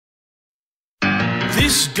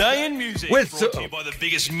This Day in Music, With brought to you by the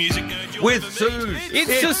biggest music nerd you'll With ever meet. Suze.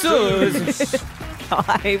 It's a Suze.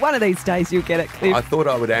 Hi, one of these days you'll get it, Cliff. I thought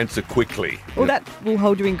I would answer quickly. Well, that will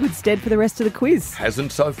hold you in good stead for the rest of the quiz.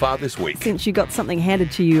 Hasn't so far this week. Since you got something handed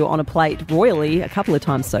to you on a plate royally a couple of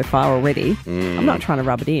times so far already. I'm not trying to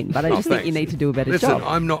rub it in, but I just think you thanks. need to do a better Listen,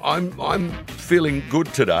 job. I'm feeling good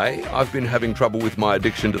today. I've been having trouble with my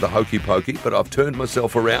addiction to the hokey pokey, but I've turned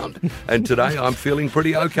myself around, and today I'm feeling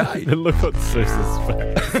pretty okay. Look on Suze's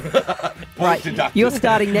face. Right, deducted. you're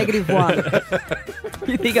starting -1.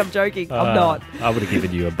 You think I'm joking? I'm not. I would have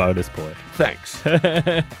given you a bonus point. Thanks.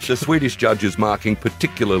 The Swedish judge is marking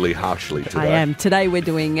particularly harshly today. I am. Today we're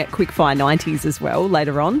doing Quickfire 90s as well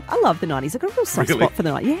later on. I love the 90s. I've got a real soft Really? spot for the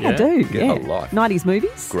 90s. Yeah, I Yeah? do. Get yeah. a life. 90s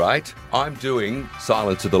movies. Great. I'm doing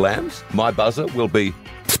Silence of the Lambs. My buzzer will be...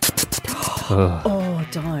 Oh,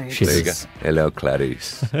 don't. There you go. Hello,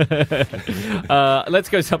 Clarice. Let's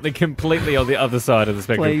go something completely on the other side of the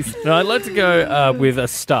spectrum. Please. No, let's go with a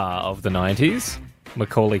star of the 90s,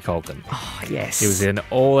 Macaulay Culkin. Oh, yes. He was in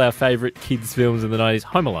all our favourite kids' films in the 90s.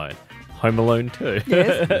 Home Alone. Home Alone 2.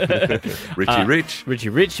 Yes. Richie Rich. Richie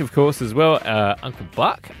Rich, of course, as well. Uncle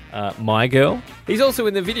Buck. My Girl. He's also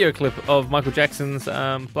in the video clip of Michael Jackson's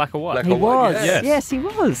Black or White. Black He or White, was. yes. Yes, he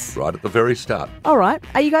was. Right at the very start. All right.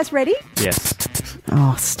 Are you guys ready? Yes.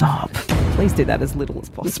 Oh, stop. Please do that as little as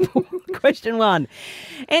possible. Question 1.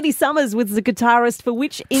 Andy Summers was the guitarist for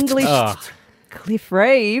which English... Cliff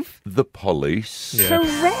Reeve. The Police. Yeah.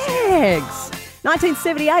 Correct.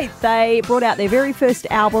 1978, they brought out their very first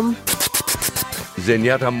album.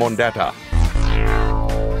 Zenyatta Mondata.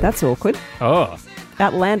 That's awkward. Oh.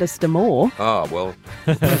 Outlandish D'Amour. Oh, well,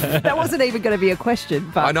 That wasn't even going to be a question.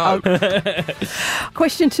 But I know.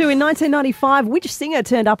 Question 2. In 1995, which singer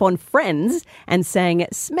turned up on Friends and sang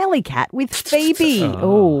Smelly Cat with Phoebe?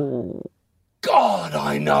 Oh. God,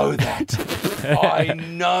 I know that. I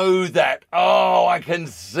know that. Oh, I can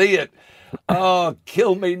see it. Oh,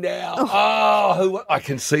 kill me now. Oh, I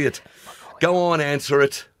can see it. Go on, answer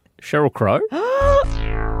it. Sheryl Crow?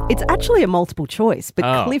 It's actually a multiple choice, but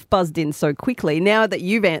Oh. Cliff buzzed in so quickly. Now that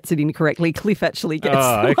you've answered incorrectly, Cliff actually gets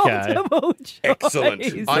Oh, okay. multiple choice. Excellent.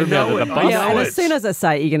 I know it. The I buzz Yeah, know and it. as soon as I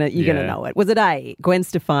say it, you're gonna Yeah. know it. Was it A, Gwen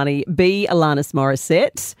Stefani, B, Alanis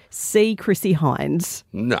Morissette, C, Chrissy Hines?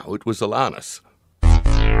 No, it was Alanis.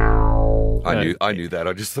 I knew that.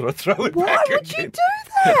 I just thought I'd throw it Why back would you again. do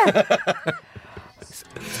that?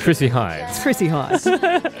 Chrissy Hines. It's Chrissy Hines.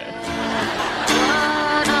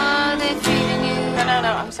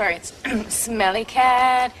 No, I'm sorry. It's smelly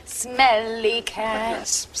cat, smelly cat,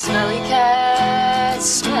 smelly cat,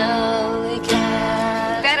 smelly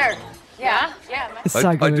cat. Better. Yeah. It's so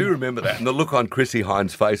I good. do remember that. And the look on Chrissy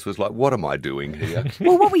Hines' face was like, what am I doing here?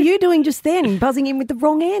 Well, what were you doing just then? Buzzing in with the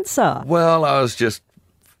wrong answer. Well, I was just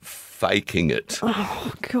faking it.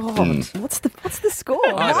 Oh God! What's the score? I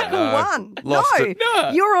don't Michael know. won. Lost no, it. No.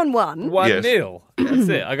 You're on 1. 1-0. That's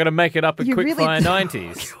it. I got to make it up at You really Quickfire do.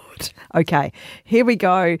 90s. Okay, here we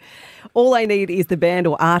go. All I need is the band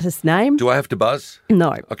or artist name. Do I have to buzz?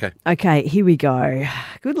 No. Okay. Okay, here we go.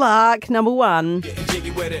 Good luck. Number 1.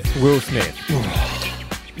 Will Smith.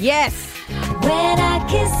 Yes. When I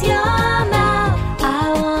kiss your mouth,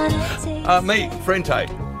 I wanna take Me, Frente.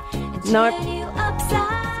 No. you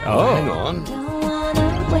upside. Oh. Hang on. Don't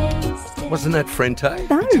wanna waste it. Wasn't that Frente?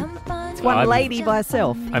 No. It's one I'm- lady by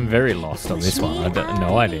herself. I'm very lost on this one. I got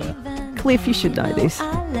no idea. Cliff, you should know this.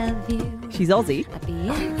 I love you. She's Aussie. Be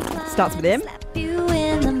in the Starts with M. slap you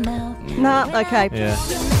in the mouth. No. Okay. Yeah.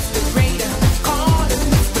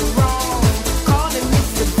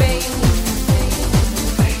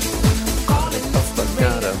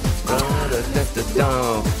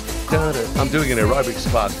 I'm doing an aerobics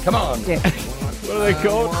class. Come on. Yeah. What are they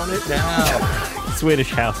called? On it now.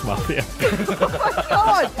 Swedish House Mafia.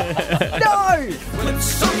 God. No.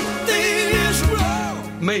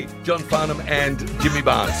 Me, John Farnham and Jimmy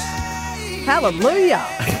Barnes. Hallelujah.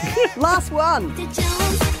 Last one.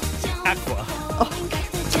 Aqua.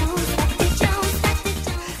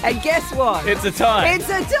 And guess what? It's a tie. It's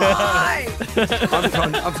a tie.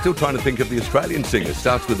 I'm still trying to think of the Australian singer.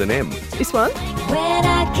 Starts with an M. This one. When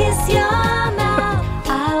I kiss your mouth,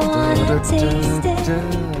 I wanna taste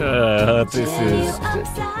it. This is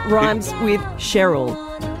Upside Rhymes with Cheryl.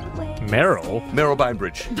 Meryl. Meryl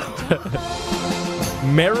Bainbridge.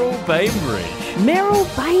 Meryl Bainbridge. Meryl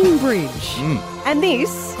Bainbridge. And this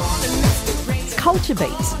is Culture Beat.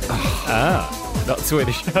 Not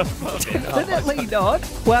Swedish House Mafia. Definitely not.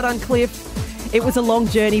 Well done, Cliff. It was a long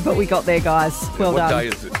journey, but we got there, guys. Well What done. day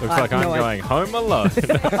is it? Looks I like have I'm no going home alone.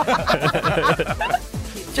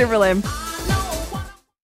 Triple M.